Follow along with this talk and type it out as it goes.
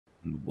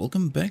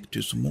Welcome back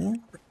to some more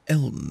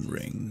Elden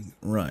Ring.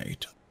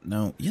 Right,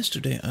 now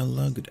yesterday I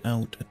logged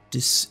out at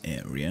this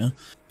area,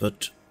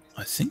 but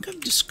I think I've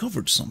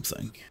discovered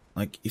something.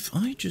 Like, if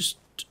I just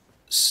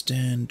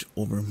stand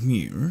over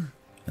here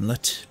and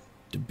let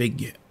the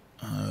big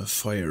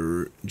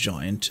fire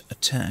giant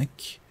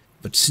attack,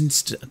 but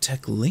since the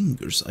attack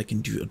lingers, I can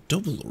do a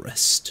double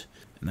arrest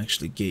and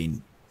actually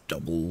gain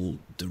double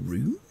the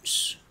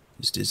runes?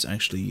 Is this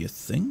actually a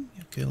thing?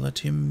 Okay, let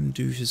him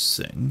do his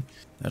thing.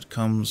 That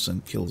comes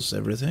and kills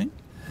everything,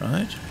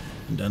 right?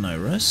 And then I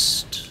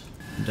rest,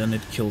 and then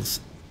it kills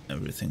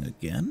everything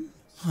again?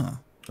 Huh.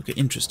 Okay,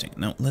 interesting.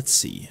 Now, let's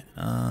see.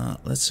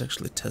 Let's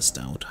actually test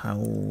out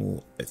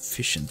how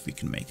efficient we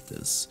can make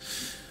this.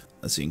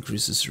 Let's see,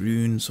 increases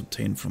runes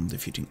obtained from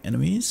defeating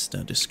enemies.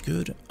 That is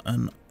good.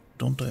 And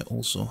don't I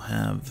also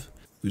have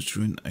boost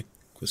rune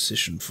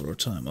acquisition for a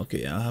time?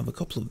 Okay, I have a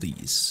couple of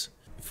these.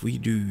 If we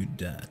do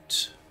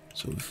that...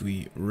 So if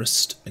we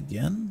rest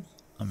again,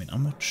 I mean,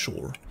 I'm not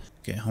sure.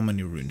 Okay, how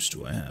many runes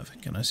do I have?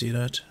 Can I see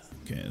that?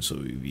 Okay, so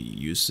we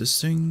use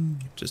this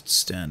thing, just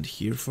stand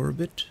here for a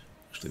bit.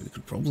 Actually, we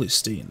could probably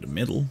stay in the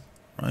middle,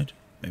 right?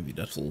 Maybe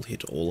that will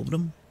hit all of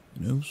them,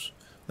 who knows?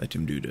 Let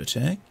him do the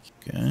attack,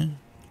 okay.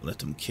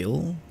 Let him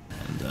kill,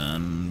 and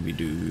then we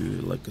do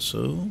like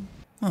so.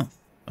 Huh,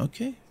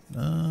 okay.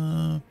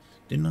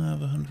 Didn't I have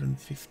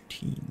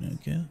 115,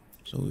 okay.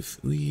 So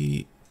if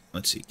we,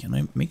 let's see, can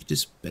I make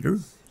this better?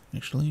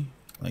 Actually,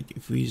 like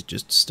if we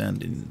just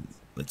stand in,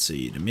 let's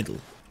say, the middle,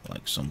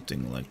 like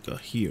something like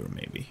here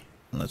maybe.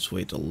 Let's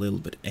wait a little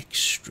bit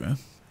extra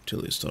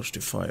till it starts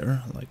to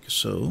fire, like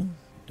so.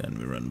 Then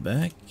we run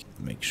back,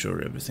 make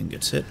sure everything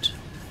gets hit,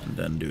 and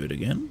then do it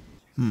again.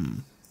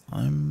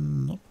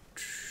 I'm not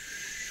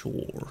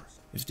sure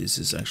if this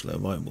is actually a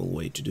viable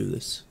way to do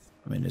this.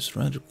 I mean, it's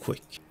rather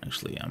quick.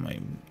 Actually,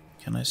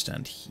 can I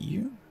stand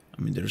here?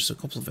 I mean, there's a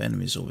couple of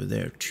enemies over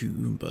there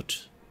too,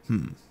 but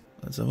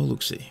let's have a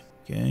look-see.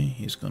 Okay,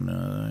 he's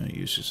gonna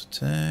use his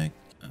attack,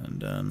 and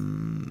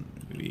then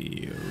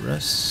we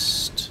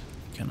rest.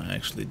 Can I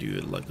actually do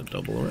it like a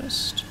double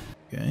rest?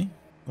 Okay,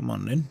 come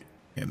on then.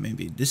 Okay,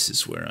 maybe this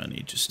is where I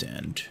need to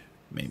stand,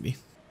 maybe.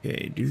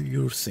 Okay, do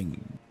your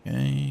thing.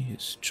 Okay,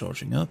 he's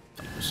charging up,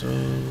 so...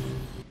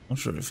 Not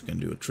sure if I can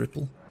do a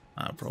triple.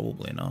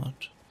 Probably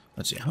not.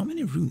 Let's see, how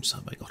many runes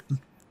have I gotten?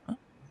 Huh,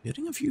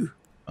 getting a few.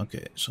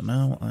 Okay, so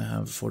now I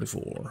have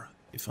 44.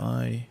 If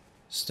I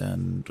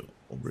stand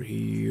over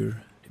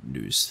here...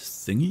 do his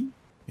thingy.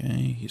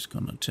 Okay, he's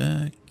gonna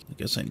attack. I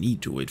guess I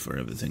need to wait for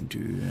everything to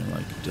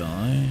like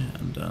die,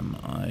 and then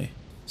I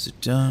sit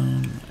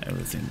down,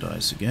 everything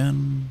dies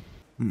again.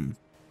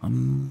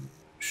 I'm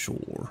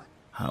sure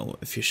how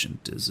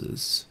efficient this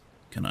is.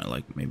 Can I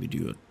like maybe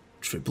do a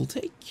triple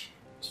take?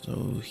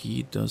 So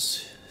he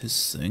does his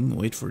thing,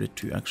 wait for it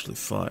to actually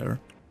fire,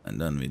 and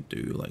then we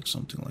do like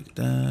something like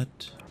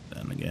that.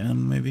 Then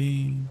again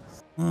maybe.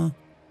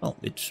 Well,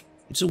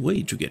 it's a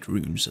way to get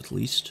runes at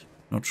least.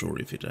 Not sure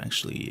if it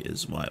actually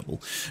is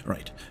viable.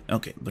 Right,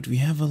 okay, but we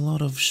have a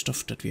lot of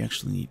stuff that we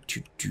actually need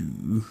to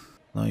do.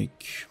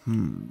 Like,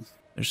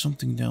 there's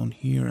something down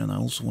here, and I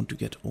also want to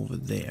get over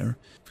there.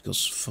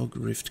 Because Fog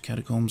Rift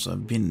Catacombs,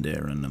 I've been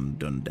there and I've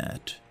done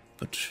that.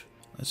 But,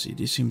 let's see,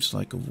 this seems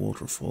like a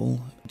waterfall.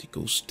 It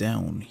goes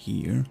down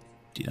here.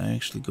 Did I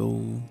actually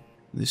go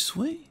this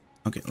way?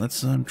 Okay,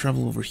 let's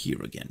travel over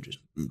here again,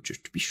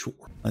 just to be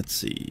sure. Let's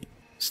see,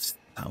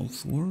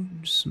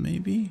 southwards,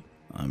 maybe?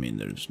 I mean,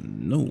 there's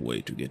no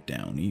way to get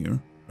down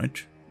here,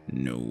 right?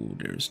 No,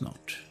 there's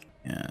not.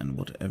 And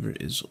whatever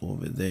is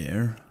over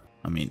there,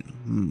 I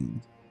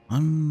mean,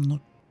 I'm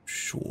not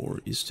sure.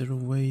 Is there a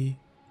way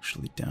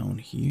actually down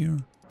here?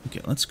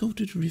 Okay, let's go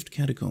to the Rift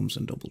Catacombs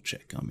and double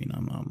check. I mean,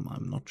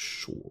 I'm not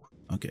sure.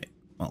 Okay,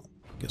 well,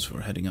 I guess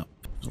we're heading up.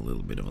 There's a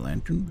little bit of a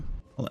lantern.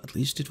 Well, at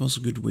least it was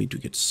a good way to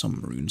get some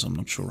runes. I'm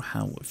not sure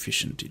how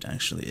efficient it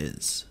actually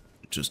is.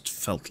 It just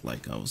felt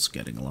like I was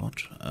getting a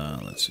lot.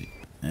 Let's see.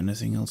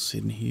 Anything else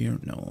in here?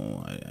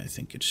 No, I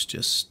think it's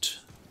just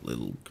a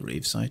little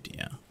gravesite,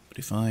 yeah. But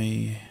if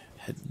I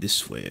head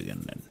this way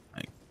again, then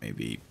like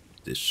maybe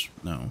this...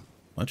 No.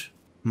 What?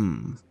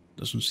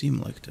 Doesn't seem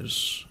like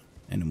there's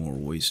any more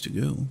ways to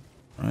go,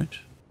 right?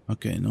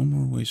 Okay, no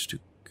more ways to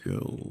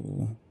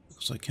go.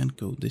 Because I can't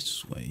go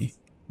this way.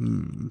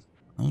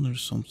 Oh,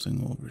 there's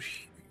something over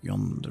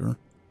yonder.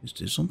 Is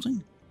there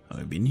something?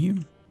 Have I been here?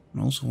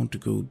 I also want to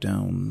go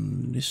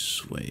down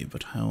this way,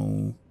 but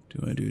how...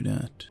 do I do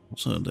that?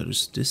 Also,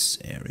 there's this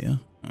area.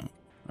 Oh,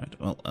 right,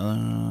 well,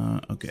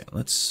 okay,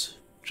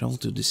 let's travel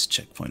to this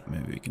checkpoint.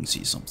 Maybe we can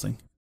see something.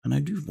 And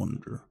I do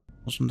wonder,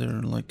 wasn't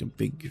there like a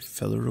big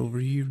feather over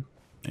here?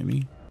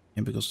 Maybe?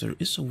 Yeah, because there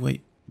is a way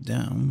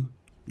down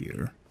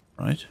here,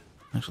 right?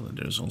 Actually,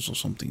 there's also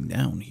something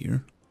down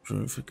here.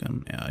 Sure if I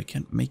can... Yeah, I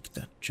can't make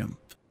that jump.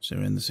 Is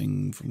there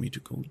anything for me to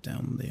go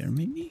down there,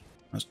 maybe?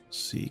 Let's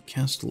see,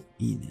 Castle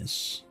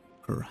Enis,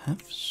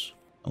 perhaps?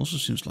 Also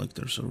seems like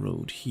there's a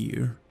road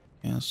here.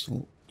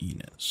 Castle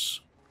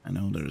Enis. I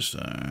know there's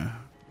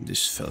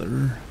this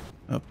feather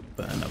up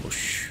and a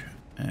bush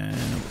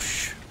and a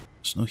bush.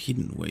 There's no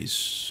hidden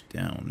ways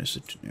down, is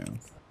it?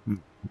 No.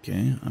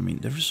 Okay, I mean,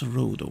 there is a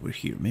road over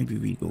here. Maybe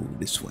we go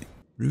this way.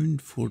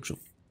 Ruined Forge of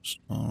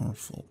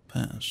Starfall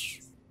Pass.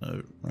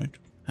 Right?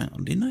 Hang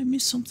on, didn't I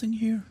miss something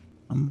here?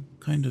 I'm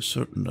kind of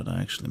certain that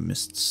I actually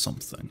missed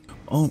something.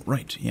 Oh,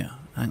 right, yeah,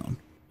 hang on.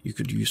 You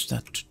could use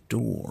that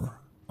door.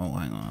 Oh,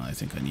 hang on, I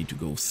think I need to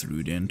go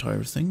through the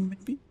entire thing,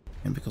 maybe?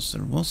 And because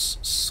there was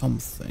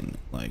something,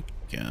 like,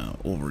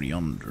 over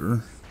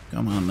yonder.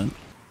 Come on, then.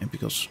 And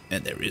because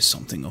there is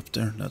something up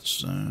there,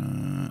 that's,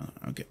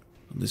 okay.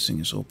 This thing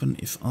is open.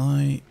 If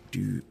I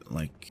do,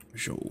 like,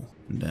 show,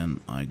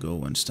 then I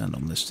go and stand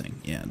on this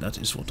thing. Yeah, that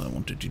is what I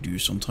wanted to do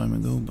some time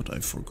ago, but I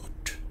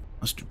forgot.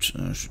 I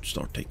should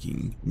start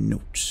taking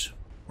notes.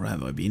 Or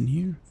have I been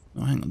here?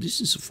 Oh, hang on, this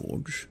is a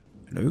forge.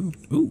 Hello?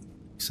 Ooh,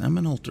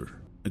 examine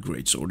altar. A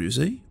great sword, you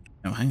say?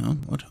 Now, hang on,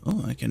 what?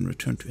 Oh, I can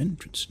return to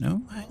entrance.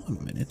 No, hang on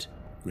a minute.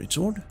 Great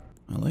sword?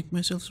 I like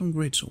myself some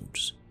great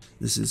swords.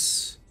 This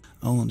is...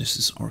 Oh, this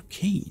is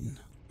arcane.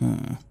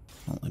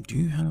 Well, I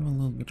do have a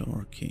little bit of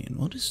arcane.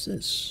 What is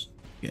this?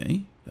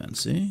 Okay,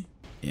 fancy.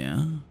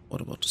 Yeah,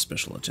 what about the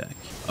special attack?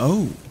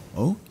 Oh,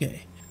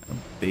 okay. A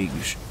big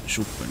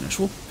swoop and a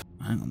swoop.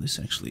 Hang on, this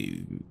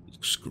actually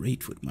looks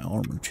great with my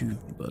armor too.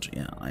 But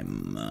yeah,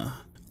 I'm a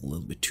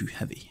little bit too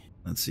heavy.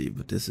 Let's see,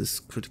 but this is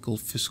critical,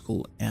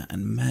 physical,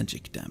 and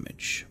magic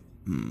damage.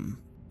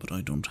 But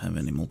I don't have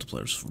any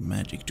multipliers for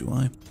magic, do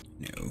I?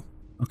 No.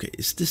 Okay,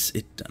 is this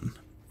it then?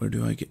 Where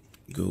do I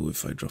go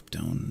if I drop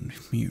down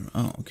here?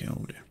 Oh, okay,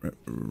 over there.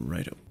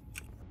 Right up.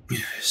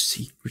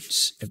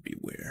 Secrets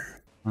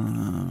everywhere.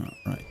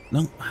 Right.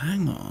 No,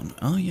 hang on.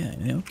 Oh, yeah,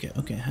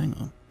 okay, hang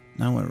on.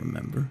 Now I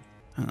remember.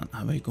 Hang on,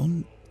 have I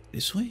gone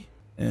this way?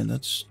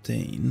 That's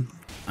Dane.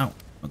 Ow,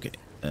 okay.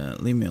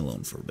 Leave me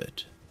alone for a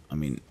bit. I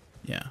mean,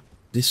 yeah.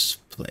 This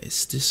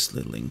place, this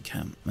little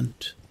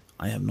encampment,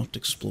 I have not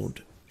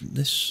explored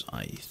this,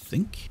 I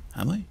think.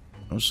 Have I?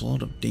 There's a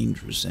lot of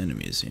dangerous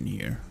enemies in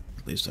here.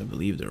 At least I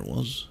believe there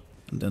was.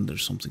 And then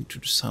there's something to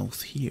the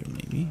south here,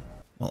 maybe.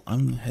 Well,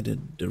 I'm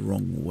headed the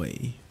wrong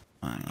way.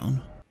 Hang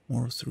on.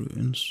 North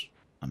ruins.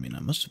 I mean,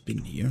 I must have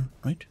been here,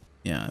 right?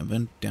 Yeah, I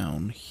went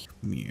down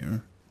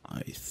here,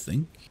 I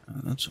think.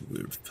 That's a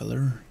weird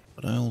feller.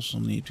 But I also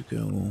need to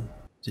go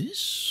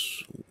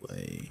this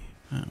way.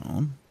 Hang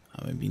on.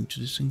 Have I been to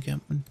this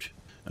encampment?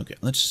 Okay,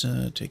 let's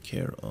take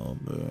care of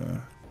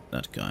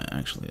that guy.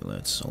 Actually,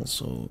 let's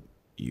also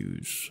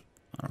use,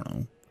 I don't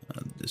know,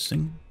 this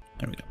thing.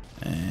 There we go.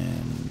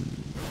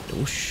 And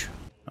whoosh.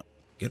 Oh,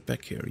 get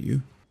back here,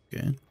 you.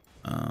 Okay.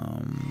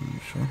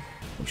 Sure.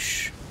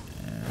 Whoosh.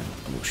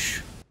 And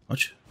whoosh.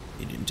 What?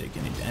 He didn't take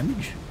any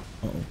damage?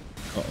 Uh-oh.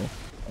 Uh-oh.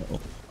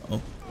 Uh-oh.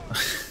 Uh-oh.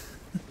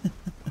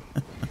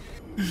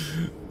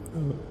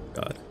 Oh,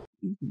 God.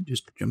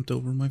 Just jumped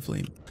over my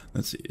flame.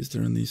 Let's see, is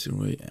there an easier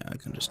way? Yeah, I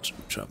can just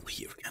travel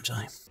here, can't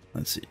I?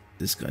 Let's see,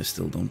 this guy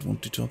still don't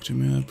want to talk to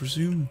me, I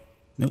presume?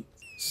 Nope,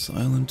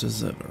 silent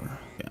as ever.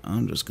 Okay,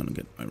 I'm just gonna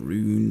get my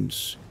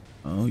runes.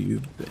 Oh,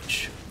 you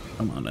bitch.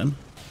 Come on then.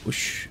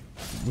 Whoosh,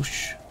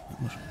 whoosh.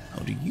 How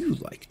do you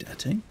like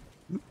that, eh?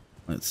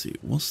 Let's see,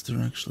 was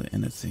there actually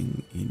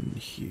anything in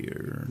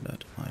here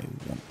that I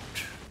want?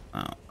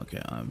 Oh,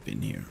 okay, I've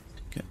been here.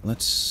 Okay,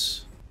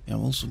 let's... Yeah,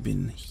 I've also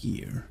been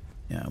here.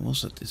 Yeah, I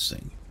was at this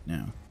thing.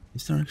 Now,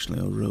 is there actually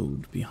a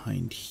road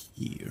behind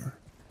here?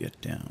 Get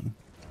down.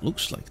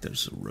 Looks like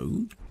there's a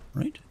road,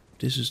 right?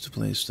 This is the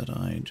place that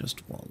I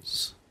just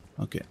was.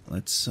 Okay,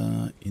 let's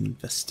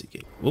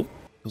investigate. Oh,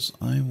 because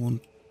I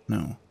want...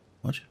 No.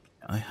 What?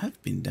 I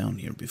have been down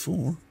here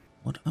before.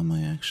 What am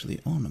I actually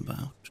on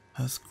about?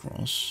 Path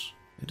cross.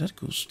 Okay, that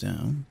goes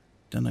down.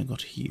 Then I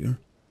got here.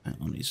 Hang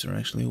on, is there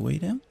actually a way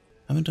down?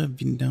 Haven't I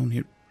been down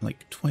here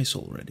like twice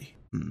already?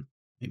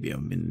 Maybe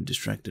I've been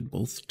distracted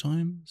both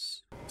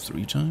times?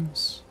 3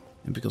 times?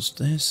 And because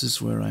this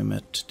is where I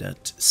met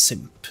that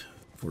simp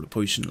for the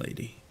poison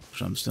lady.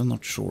 Which I'm still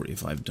not sure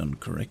if I've done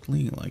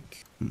correctly,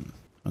 like...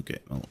 Okay,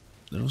 well,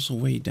 there was a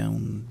way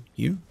down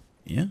here.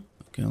 Yeah?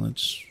 Okay,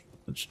 let's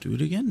do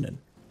it again then.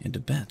 And the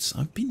bats,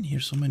 I've been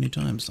here so many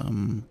times,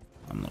 I'm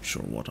not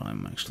sure what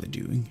I'm actually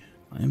doing.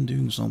 I am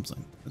doing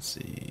something. Let's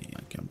see,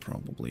 I can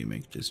probably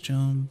make this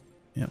jump.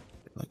 Yep,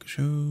 like a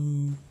show.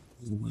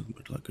 A little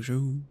bit like a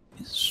show.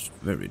 It's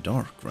very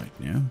dark right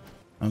now.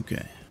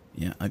 Okay.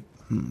 Yeah, yeah,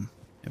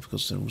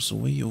 because there was a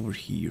way over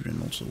here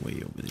and also a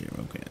way over there.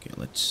 Okay,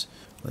 let's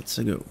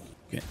go.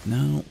 Okay,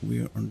 now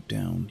we are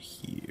down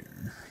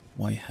here.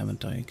 Why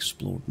haven't I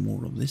explored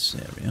more of this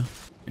area?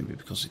 Maybe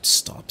because it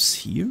stops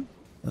here?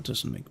 That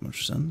doesn't make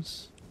much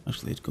sense.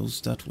 Actually, it goes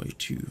that way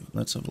too.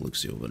 Let's have a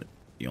look-see over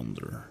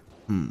yonder.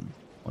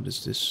 What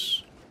is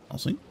this?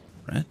 Nothing?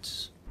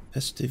 Rats?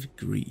 Festive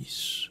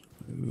grease.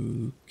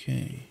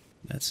 Okay.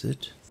 That's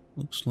it.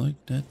 Looks like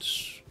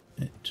that's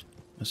it.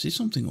 I see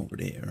something over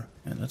there,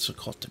 and that's a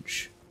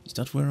cottage. Is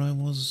that where I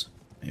was?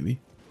 Maybe.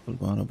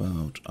 What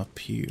about up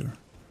here?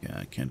 Yeah,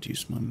 I can't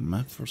use my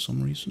map for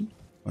some reason.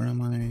 Where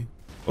am I?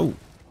 Oh,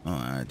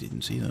 I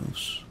didn't see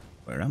those.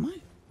 Where am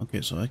I?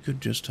 Okay, so I could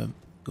just have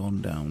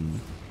gone down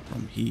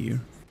from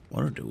here.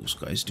 What are those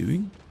guys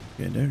doing?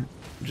 Okay, they're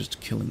just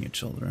killing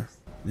each other.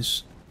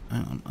 This...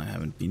 Hang on, I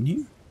haven't been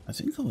here? I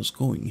think I was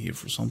going here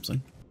for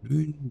something.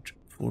 Ruined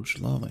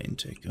forged lava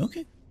intake.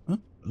 Okay. Huh?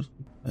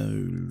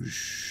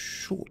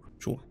 Sure.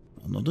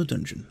 Another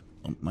dungeon.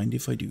 Don't mind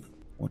if I do.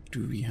 What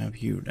do we have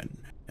here then?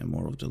 And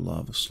more of the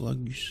lava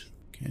slugs.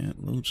 Okay,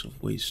 loads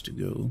of ways to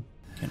go.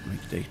 Can't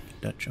make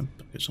that jump.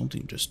 Okay,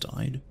 something just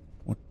died.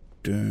 What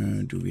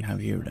do we have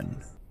here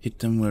then? Hit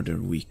them where they're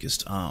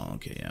weakest. Ah,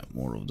 okay, yeah,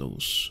 more of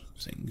those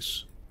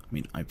things. I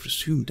mean, I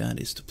presume that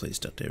is the place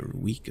that they're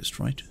weakest,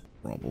 right?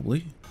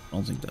 Probably. I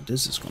don't think that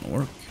this is gonna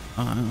work.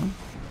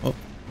 Oh,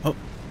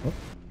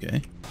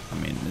 okay. I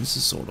mean, this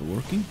is sort of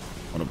working.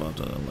 What about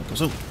like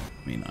so?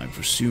 I mean, I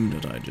presume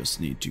that I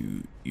just need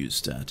to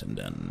use that and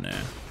then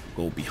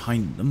go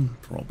behind them,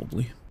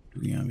 probably. Do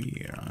we have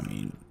here? I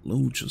mean,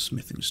 loads of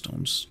smithing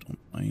stones. Don't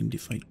mind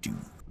if I do.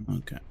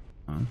 Okay.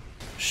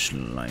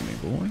 Slimy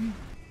boy.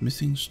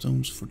 Smithing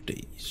stones for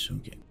days.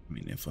 Okay. I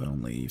mean, if I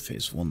only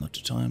face one at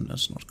a time,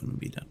 that's not going to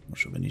be that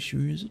much of an issue,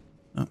 is it?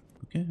 Oh,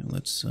 okay.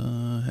 Let's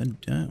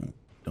head down.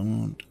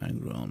 Don't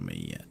aggro on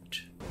me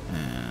yet.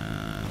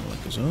 And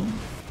like so.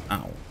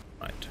 Ow.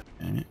 Right.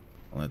 Okay.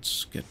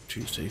 Let's get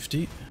to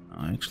safety.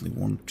 I actually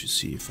want to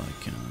see if I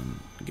can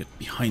get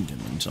behind him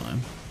in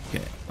time.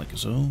 Okay, like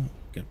so.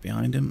 Get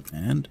behind him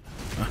and...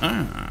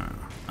 Aha!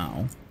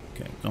 Ow.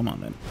 Okay, come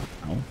on then.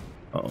 Ow.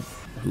 Uh-oh.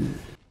 Ooh.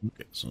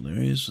 Okay, so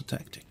there is a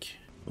tactic.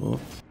 Oh,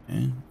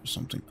 okay.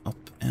 Something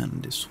up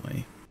and this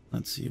way.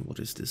 Let's see what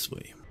is this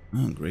way.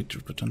 Greater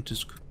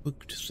Potentious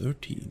Cookbook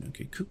 13.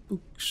 Okay,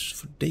 cookbooks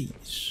for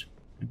days.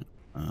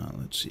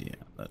 Let's see.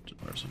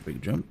 There's a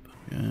big jump.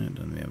 Yeah, and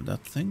then we have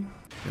that thing.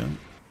 Yeah.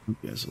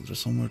 Okay, so there's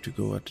somewhere to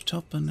go at the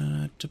top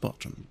and at the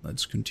bottom.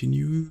 Let's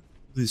continue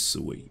this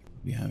way.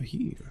 We have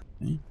here.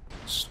 Okay.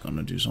 It's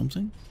gonna do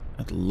something.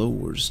 That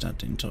lowers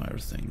that entire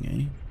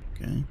thing,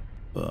 eh? Okay.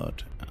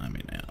 But, I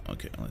mean, yeah,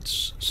 okay,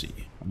 let's see.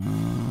 Come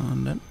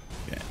on then.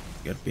 Okay,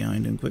 get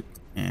behind him quick.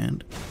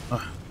 And,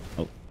 oh,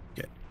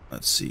 okay.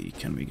 Let's see,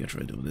 can we get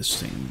rid of this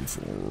thing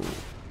before...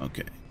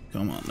 Okay,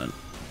 come on then.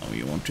 Oh,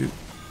 you want to?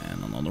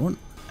 And another one.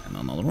 And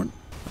another one.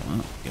 Come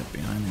on, get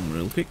behind him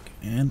real quick.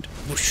 And,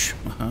 whoosh.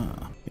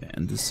 Aha. Okay,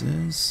 and this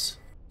is...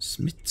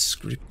 Smith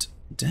Script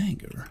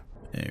Dagger.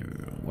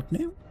 What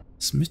now?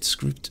 Smith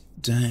Script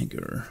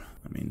Dagger.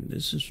 I mean,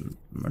 this is a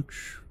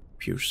much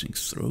piercing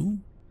throw.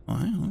 Oh,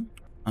 hang on.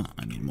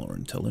 I need more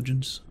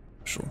intelligence.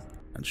 Sure,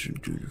 that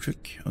should do the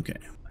trick. Okay,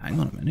 hang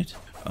on a minute.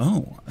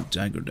 Oh, a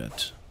dagger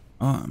that...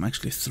 Oh, I'm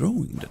actually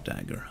throwing the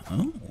dagger.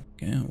 Oh,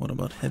 okay, what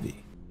about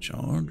heavy?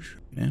 Charge?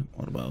 Okay,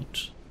 what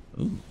about...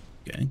 Oh,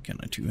 okay, can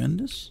I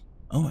two-hand this?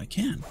 Oh, I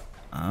can.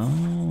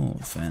 Oh,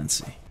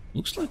 fancy.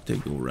 Looks like they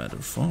go rather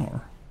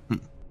far.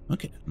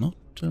 Okay, not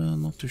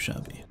too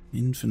shabby.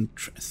 Infant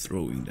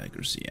throwing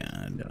daggers,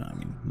 yeah, and I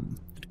mean,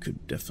 it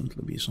could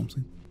definitely be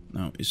something.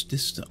 Now, is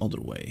this the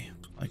other way?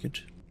 Like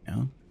it?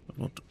 Yeah,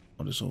 but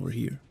what is over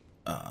here?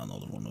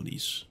 Another one of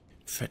these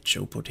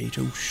fetcho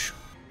potatoes.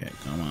 Okay,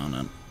 come on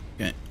then.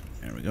 Okay,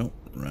 there we go.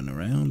 Run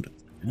around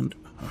and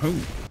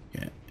oh,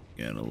 okay,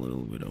 get a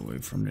little bit away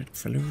from that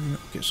fella.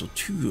 Okay, so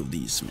 2 of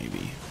these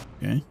maybe.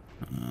 Okay,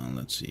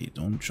 let's see.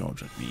 Don't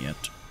charge at me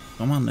yet.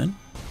 Come on then.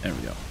 There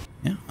we go.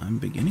 Yeah, I'm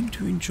beginning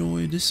to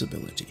enjoy this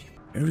ability.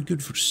 Very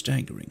good for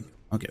staggering.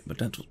 Okay, but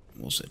that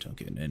was it.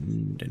 Okay,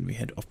 then we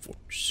head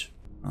upwards.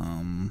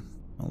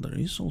 Well, there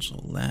is also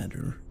a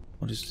ladder.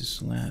 What is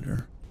this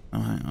ladder? Oh,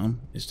 hang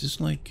on. Is this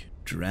like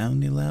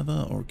drowny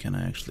lava, or can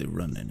I actually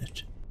run in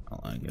it?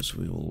 Well, I guess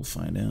we will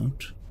find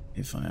out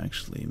if I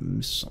actually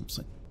miss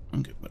something.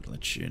 Okay, but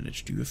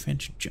let's do a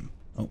fancy jump.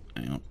 Oh,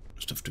 hang on.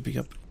 Stuff to pick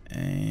up.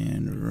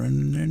 And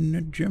run and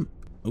a jump.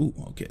 Oh,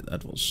 okay,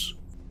 that was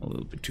a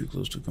little bit too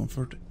close to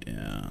comfort.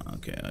 Yeah,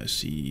 okay, I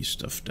see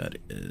stuff that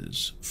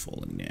is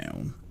falling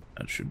down.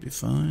 That should be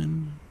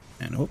fine.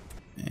 And up.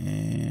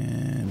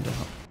 And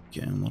up.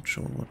 Okay, I'm not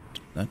sure what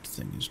that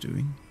thing is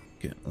doing.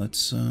 Okay,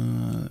 let's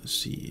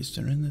see. Is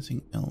there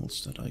anything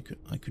else that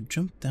I could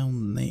jump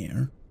down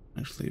there?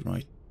 Actually,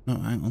 right. No,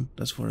 hang on.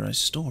 That's where I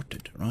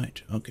started.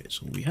 Right. Okay,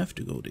 so we have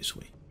to go this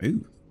way.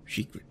 Oh,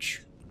 secrets.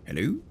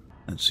 Hello?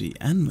 Let's see.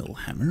 Anvil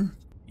hammer.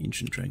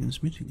 Ancient dragon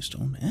smithing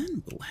stone.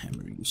 Anvil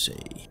hammer, you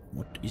say?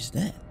 What is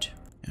that?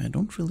 I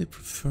don't really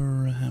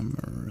prefer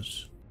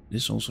hammers.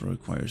 This also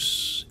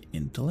requires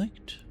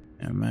intellect,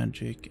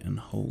 magic, and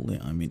holy.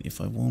 I mean,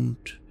 if I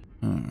want...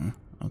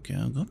 okay,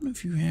 I've gotten a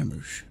few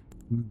hammers.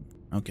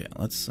 Okay,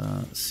 let's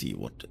see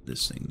what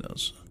this thing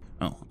does.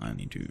 Oh, I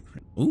need to...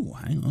 Oh,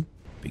 hang on.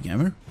 Big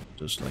hammer.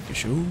 Just like a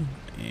show.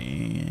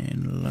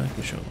 And like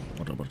a show.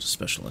 What about the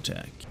special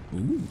attack?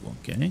 Ooh,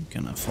 okay.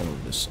 Can I follow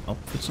this up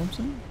with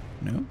something?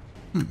 No?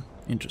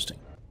 Interesting.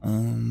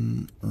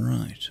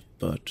 Right.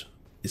 But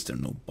is there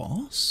no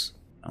boss?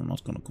 I'm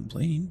not gonna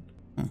complain.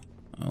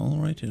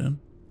 Alrighty then.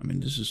 I mean,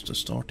 this is the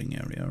starting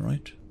area,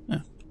 right?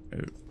 Yeah.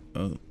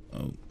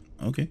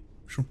 Okay.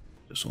 Sure.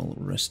 Just all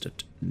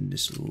rested in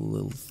this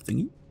little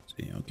thingy.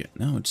 See, okay.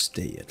 Now it's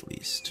day at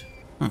least.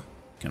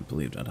 Can't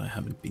believe that I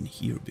haven't been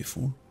here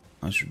before.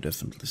 I should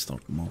definitely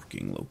start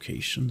marking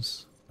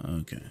locations.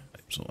 Okay,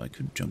 so I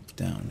could jump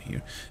down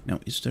here. Now,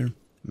 is there...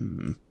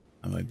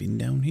 have I been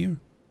down here?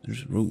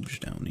 There's roads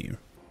down here.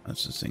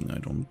 That's the thing I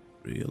don't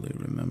really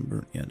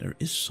remember. Yeah, there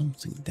is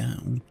something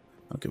down.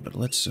 Okay, but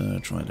let's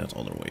try that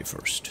other way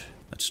first.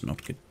 Let's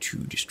not get too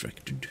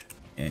distracted.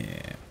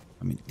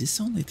 I mean, this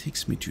only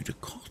takes me to the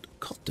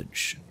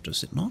cottage,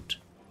 does it not?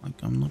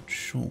 Like, I'm not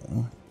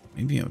sure.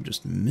 Maybe I've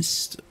just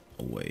missed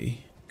a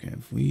way. Okay,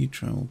 if we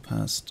travel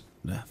past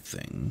that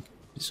thing,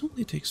 this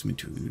only takes me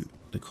to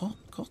the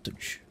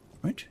cottage,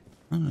 right?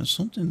 I don't know,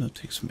 something that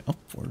takes me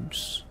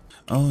upwards.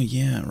 Oh,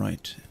 yeah,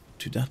 right.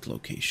 To that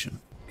location.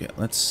 Okay,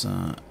 let's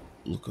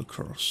look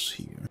across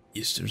here.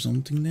 Is there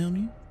something down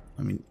here?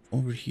 I mean,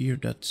 over here,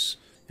 that's...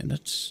 and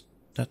that's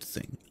that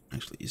thing.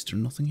 Actually, is there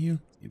nothing here?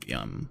 Maybe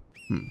I'm...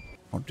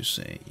 hard to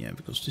say. Yeah,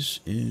 because this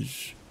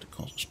is the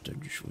cottage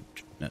with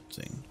that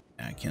thing.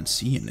 I can't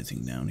see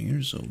anything down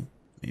here, so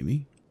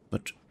maybe.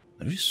 But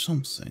there is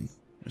something.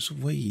 There's a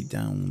way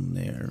down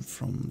there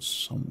from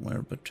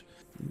somewhere, but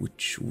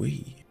which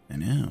way?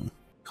 And now,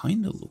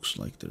 kinda looks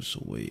like there's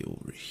a way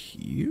over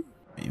here.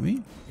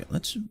 Maybe? Okay,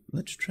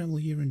 let's travel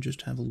here and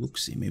just have a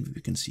look-see. Maybe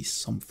we can see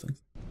something.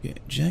 Okay,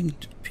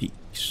 jagged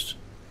peaks.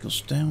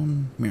 Because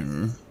down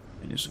here,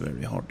 it is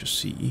very hard to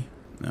see.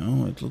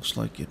 No, it looks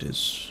like it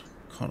is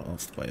cut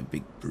off by a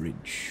big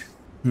bridge.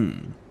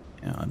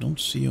 Yeah, I don't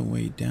see a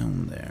way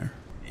down there.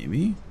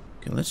 Maybe?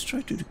 Okay, let's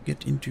try to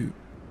get into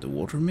the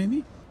water,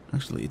 maybe?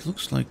 Actually, it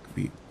looks like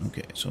we...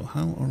 okay, so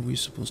how are we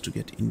supposed to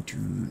get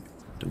into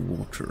the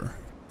water?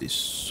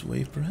 This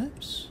way,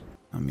 perhaps?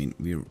 I mean,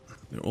 we're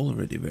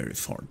already very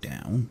far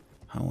down.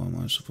 How am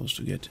I supposed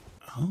to get...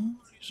 how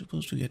are you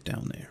supposed to get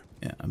down there?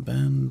 Yeah,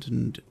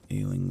 abandoned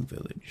ailing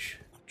village.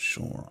 Not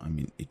sure. I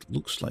mean, it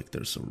looks like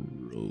there's a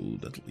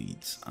road that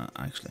leads...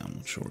 actually, I'm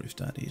not sure if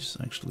that is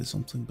actually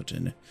something, but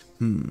then...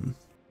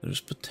 there's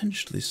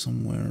potentially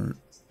somewhere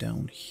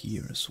down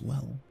here as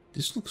well.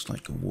 This looks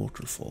like a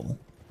waterfall,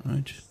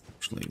 right?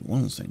 Actually,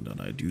 one thing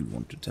that I do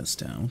want to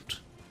test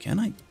out. Can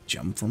I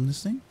jump from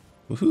this thing?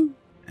 Woohoo!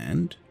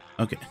 And...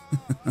 okay.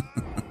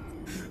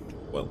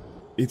 Well,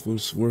 it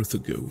was worth a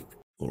go.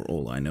 For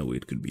all I know,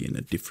 it could be in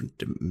a different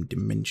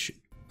dimension.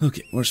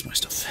 Okay, where's my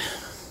stuff?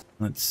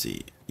 Let's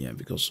see. Yeah,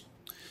 because,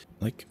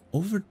 like,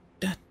 over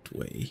that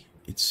way,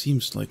 it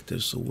seems like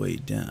there's a way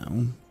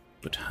down.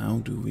 But how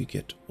do we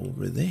get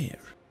over there?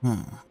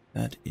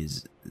 That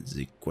is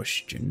the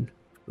question.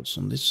 Because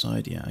on this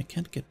side, yeah, I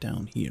can't get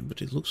down here,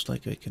 but it looks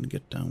like I can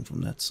get down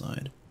from that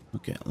side.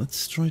 Okay,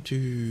 let's try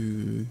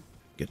to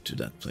get to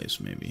that place,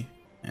 maybe.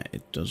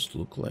 It does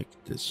look like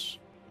this.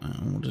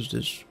 What is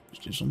this? Is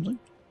this something?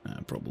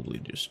 Probably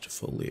just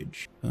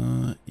foliage.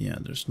 Yeah,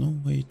 there's no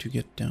way to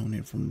get down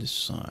here from this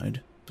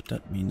side. But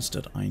that means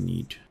that I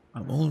need...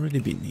 I've already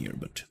been here,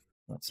 but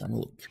let's have a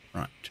look.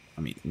 Right.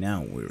 I mean,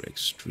 now we're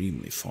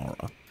extremely far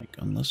up. Like,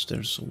 unless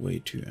there's a way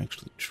to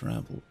actually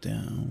travel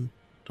down.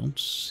 Don't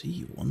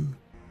see one.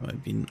 Have I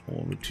been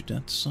over to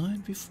that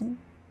side before?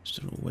 Is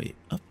there a way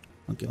up?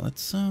 Okay,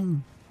 let's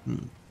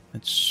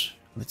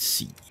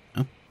see.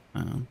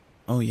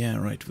 Oh yeah,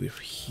 right, we're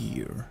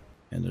here.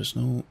 And there's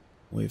no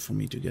way for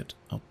me to get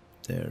up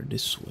there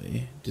this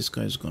way. This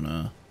guy's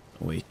gonna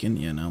awaken.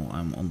 Yeah, now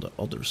I'm on the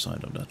other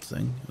side of that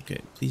thing.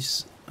 Okay,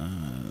 please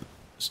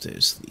stay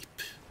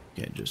asleep.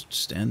 Okay, just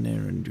stand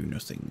there and do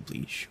nothing,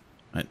 please.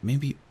 Right,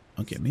 maybe...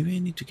 okay, maybe I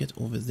need to get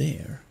over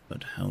there.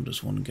 But how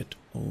does one get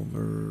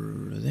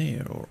over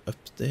there or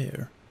up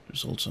there?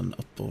 There's also an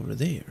up over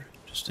there.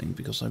 Interesting,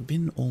 because I've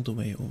been all the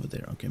way over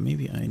there. Okay,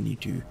 maybe I need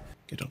to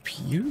get up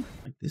here.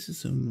 Like, this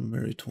is a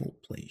very tall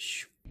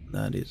place.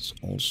 That is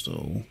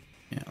also...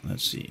 yeah,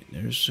 let's see.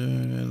 There's a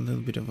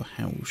little bit of a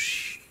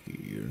house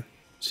here.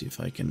 See if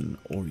I can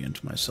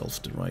orient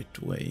myself the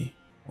right way.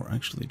 Or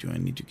actually, do I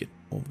need to get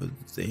over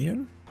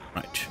there?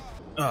 Right.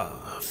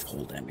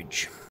 Fall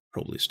damage.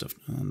 Probably stuff,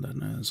 and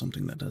then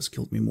something that has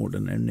killed me more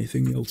than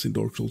anything else in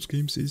Dark Souls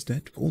games is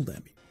that fall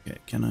damage. Okay,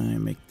 can I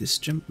make this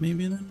jump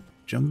maybe then?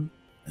 Jump,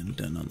 and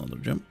then another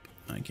jump.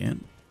 I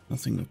can't.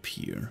 Nothing up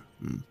here.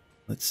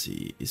 Let's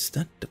see, is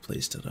that the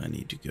place that I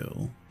need to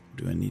go?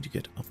 Do I need to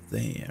get up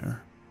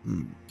there?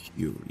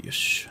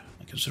 Curious.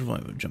 I can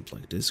survive a jump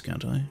like this,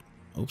 can't I?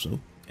 Hope so.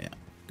 Yeah,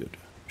 good.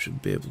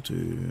 Should be able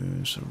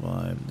to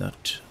survive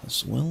that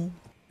as well.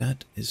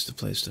 That is the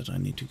place that I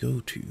need to go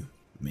to,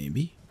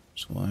 maybe.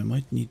 So I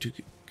might need to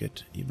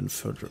get even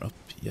further up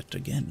yet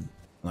again.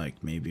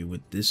 Like maybe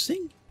with this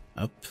thing?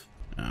 Up.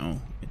 No,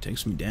 it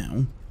takes me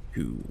down.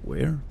 To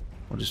where?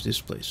 What is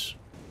this place?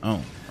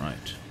 Oh,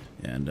 right.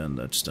 Yeah, and then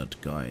that's that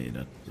guy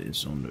that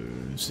is on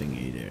the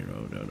thingy there.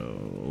 Oh,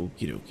 no.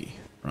 Okie dokie.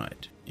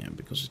 Right. Yeah,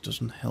 because it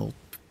doesn't help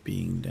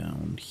being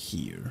down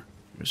here.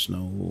 There's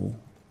no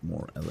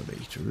more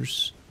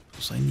elevators.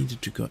 Because I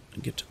needed to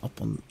get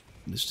up on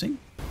this thing.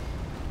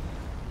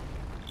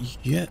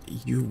 Yeah,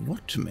 you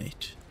what,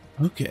 mate?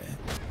 Okay.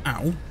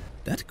 Ow.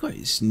 That guy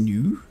is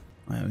new.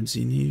 I haven't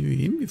seen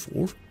him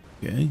before.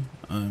 Okay.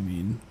 I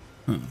mean,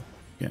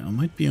 Okay, I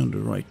might be on the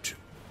right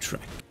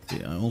track.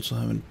 See, I also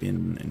haven't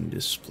been in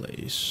this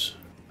place.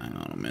 Hang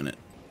on a minute.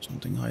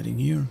 Something hiding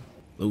here.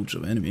 Loads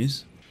of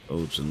enemies.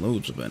 loads and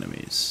loads of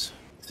enemies.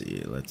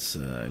 See, let's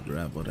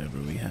grab whatever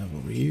we have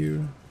over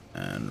here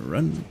and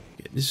run.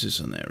 Okay, this is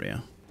an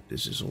area.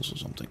 This is also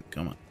something.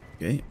 Come on.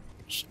 Okay,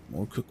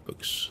 more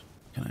cookbooks.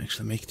 Can I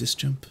actually make this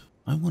jump?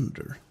 I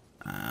wonder.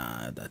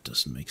 That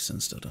doesn't make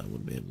sense that I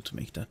would be able to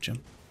make that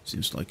jump.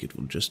 Seems like it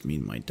would just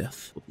mean my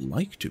death. Would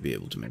like to be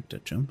able to make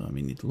that jump. I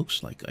mean, it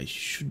looks like I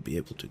should be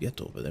able to get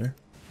over there.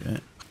 Okay.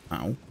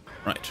 Ow.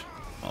 Right.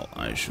 Well,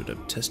 I should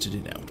have tested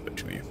it out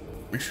better.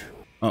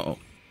 Uh-oh.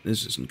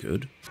 This isn't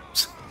good.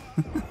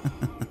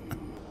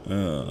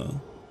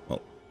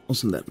 Well,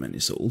 wasn't that many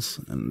souls,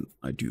 and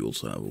I do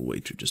also have a way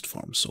to just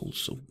farm souls,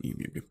 so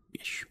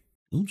yes.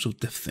 Loads of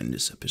death in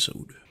this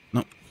episode.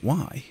 Now,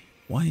 why?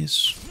 Why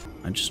is...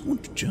 I just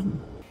want to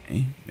jump.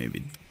 Okay,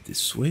 maybe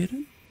this way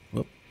then?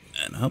 Up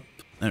and up.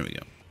 There we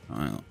go.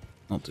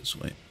 Not this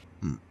way.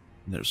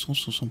 There's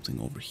also something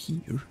over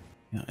here.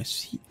 Yeah, I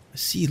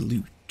see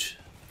loot,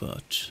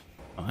 but...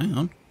 hang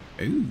on.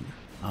 Oh.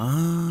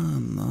 Ah,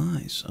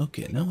 nice.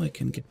 Okay, now I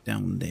can get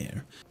down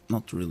there.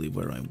 Not really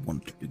where I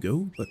want to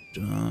go, but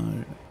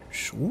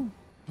sure.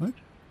 Right?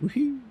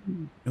 Woohoo!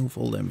 No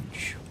fall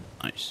damage.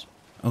 Nice.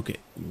 Okay,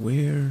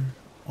 where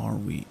are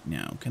we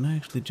now? Can I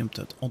actually jump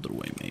that other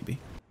way, maybe?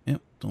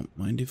 Yep, don't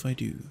mind if I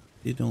do.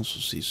 Did also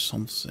see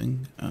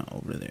something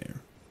over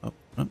there. Up,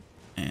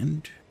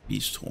 and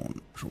beast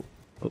horn. Sure.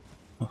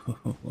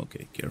 Oh,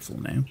 okay,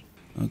 careful now.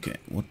 Okay,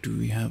 what do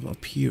we have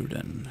up here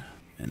then?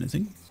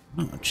 Anything?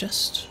 Oh, a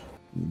chest.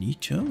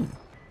 Neato.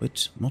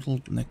 With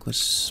model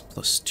necklace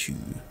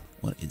 +2.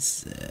 What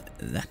is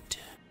that?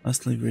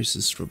 Lastly,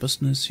 raises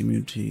robustness,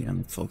 immunity,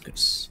 and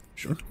focus.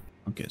 Sure.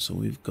 Okay, so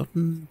we've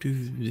gotten to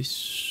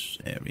this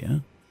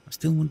area. I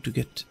still want to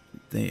get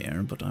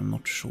there, but I'm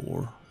not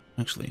sure.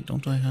 Actually,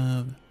 don't I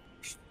have...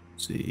 let's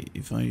see,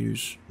 if I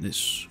use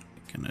this,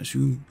 I can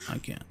assume I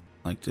can.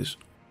 Like this.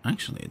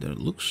 Actually, there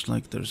looks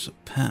like there's a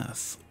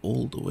path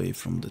all the way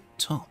from the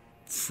top.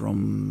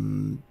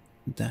 From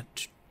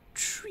that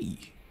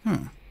tree.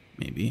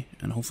 Maybe.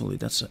 And hopefully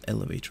that's an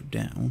elevator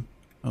down.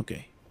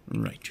 Okay,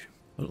 right.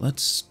 But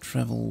let's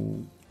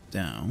travel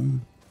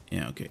down.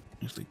 Yeah, okay.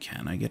 Actually,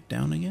 can I get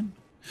down again?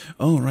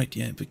 Oh, right,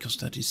 yeah, because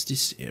that is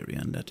this area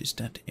and that is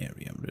that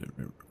area.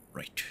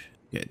 Right.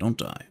 Okay, don't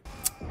die.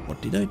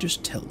 What did I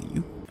just tell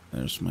you?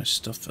 There's my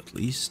stuff at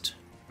least.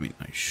 I mean,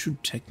 I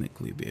should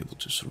technically be able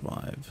to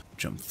survive.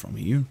 Jump from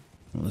here.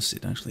 Unless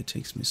it actually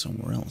takes me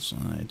somewhere else.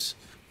 It's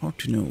hard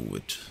to know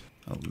with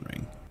Elden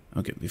Ring.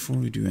 Okay, before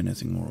we do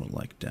anything more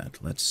like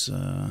that, let's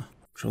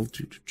travel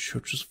to the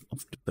Churches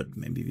of the Bed.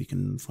 Maybe we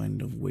can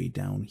find a way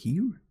down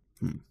here?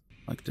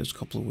 Like there's a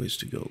couple of ways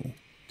to go.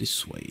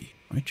 This way,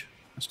 right?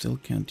 I still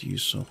can't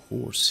use a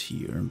horse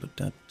here, but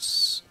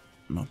that's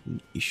not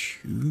an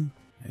issue,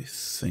 I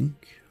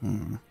think.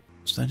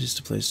 So that is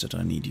the place that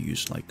I need to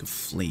use like a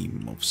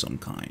flame of some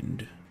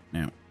kind.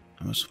 Now,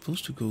 am I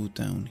supposed to go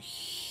down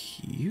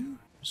here?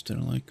 Is there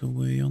like a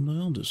way on the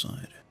other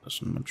side?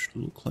 Doesn't much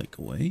look like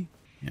a way.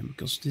 Yeah,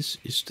 because this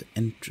is the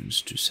entrance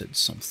to said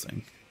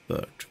something.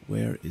 But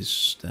where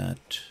is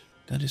that?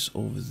 That is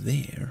over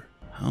there.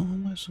 How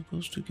am I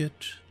supposed to get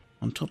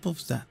on top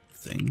of that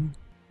thing?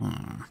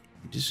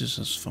 This is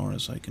as far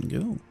as I can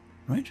go,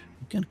 right?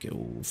 I can't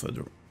go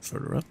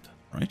further up,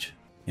 right?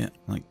 Yeah,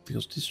 like,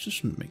 because this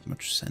doesn't make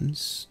much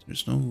sense.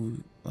 There's no,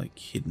 like,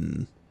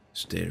 hidden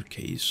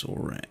staircase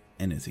or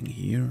anything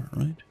here,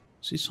 right?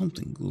 See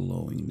something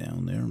glowing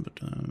down there, but,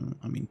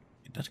 I mean,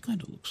 that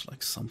kind of looks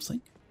like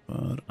something.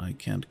 But I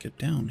can't get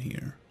down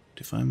here.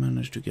 If I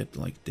manage to get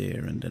like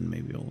there and then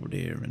maybe over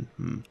there and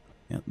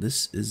yeah,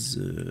 this is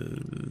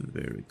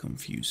very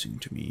confusing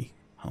to me.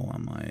 How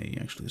am I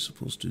actually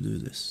supposed to do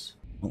this?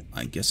 Well,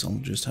 I guess I'll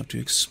just have to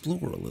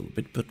explore a little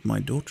bit, but my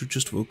daughter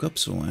just woke up,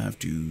 so I have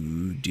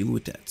to deal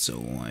with that.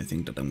 So I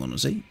think that I'm gonna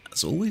say,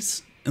 as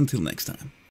always, until next time.